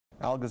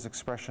Alga's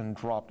expression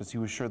dropped as he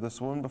was sure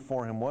this woman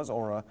before him was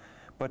Aura,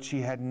 but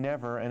she had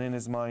never, and in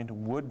his mind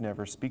would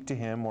never, speak to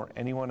him or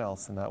anyone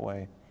else in that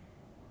way.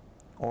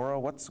 Aura,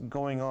 what's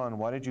going on?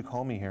 Why did you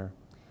call me here?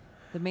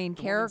 The main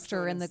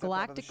character in the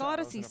Galactic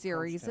Odyssey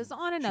series is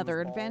on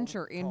another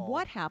adventure in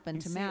What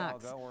Happened to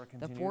Max,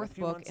 the fourth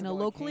book in a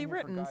locally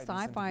written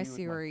sci-fi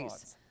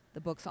series.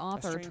 The book's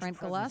author, Trent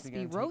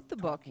Gillespie, wrote the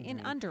book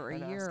in under a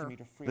year.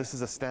 This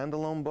is a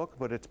standalone book,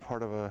 but it's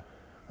part of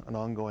an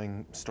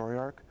ongoing story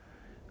arc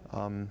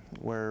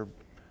where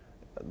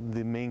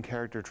the main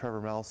character,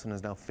 Trevor Mallison,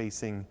 is now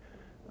facing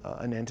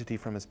an entity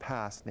from his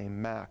past named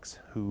Max,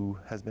 who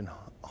has been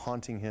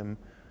haunting him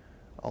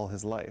all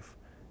his life.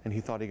 And he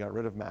thought he got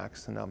rid of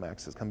Max, and now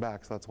Max has come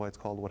back, so that's why it's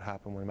called What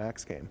Happened When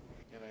Max Came.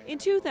 In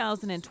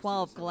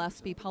 2012,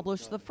 Gillespie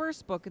published the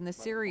first book in the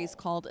series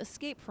called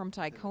Escape from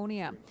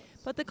Tychonia.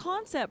 But the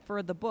concept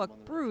for the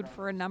book brewed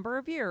for a number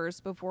of years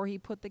before he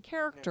put the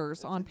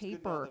characters on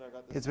paper.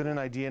 It's been an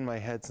idea in my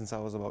head since I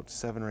was about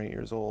 7 or 8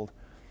 years old.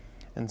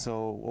 And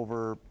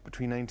so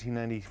between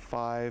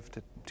 1995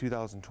 to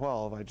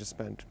 2012, I just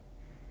spent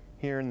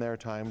here and there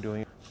time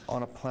doing it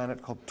on a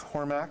planet called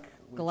Tormac.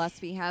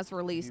 Gillespie has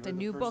released a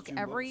new book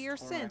every year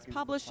since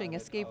publishing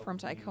Escape from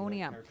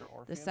Tychonia.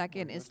 The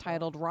second is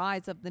titled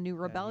Rise of the New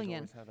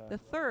Rebellion, the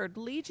third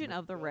Legion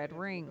of the Red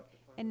Ring,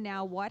 and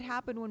now What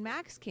Happened When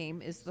Max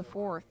Came is the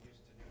fourth.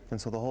 And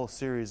so the whole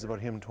series is about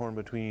him torn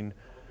between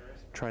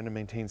trying to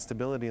maintain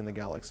stability in the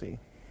galaxy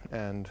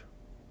and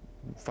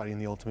fighting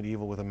the ultimate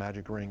evil with a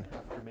magic ring.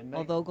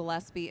 Although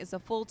Gillespie is a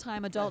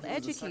full-time adult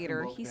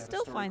educator, he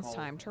still finds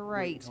time to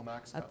write.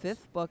 A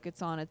fifth book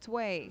is on its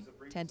way,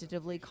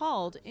 tentatively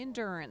called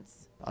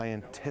Endurance. I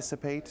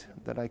anticipate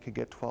that I could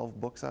get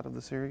 12 books out of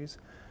the series,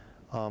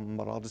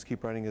 but I'll just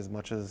keep writing as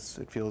much as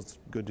it feels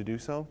good to do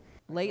so.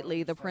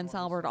 Lately, the Prince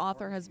Albert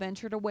author has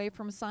ventured away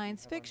from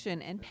science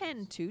fiction and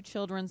penned 2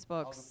 children's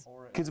books.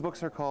 Kids'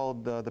 books are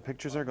called The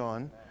Pictures Are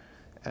Gone,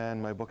 and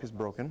My Book is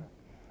Broken.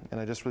 And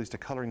I just released a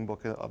coloring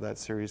book of that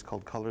series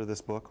called Color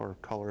This Book, or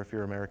Color if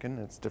you're American.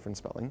 It's different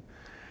spelling.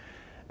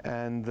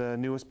 And the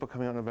newest book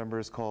coming out in November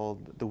is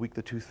called The Week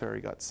the Tooth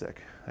Fairy Got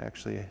Sick. I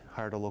actually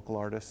hired a local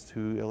artist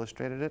who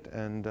illustrated it,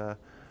 and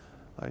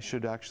I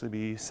should actually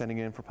be sending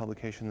it in for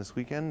publication this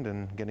weekend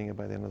and getting it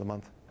by the end of the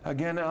month.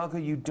 Again,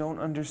 Alga, you don't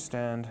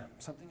understand.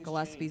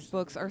 Gillespie's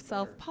books are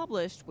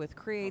self-published with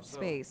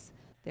CreateSpace.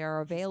 They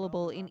are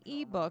available in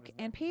ebook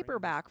and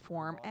paperback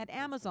form at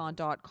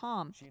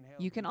Amazon.com.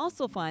 You can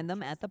also find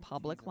them at the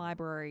public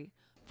library.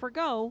 For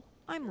Go,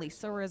 I'm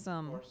Lisa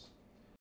Rism.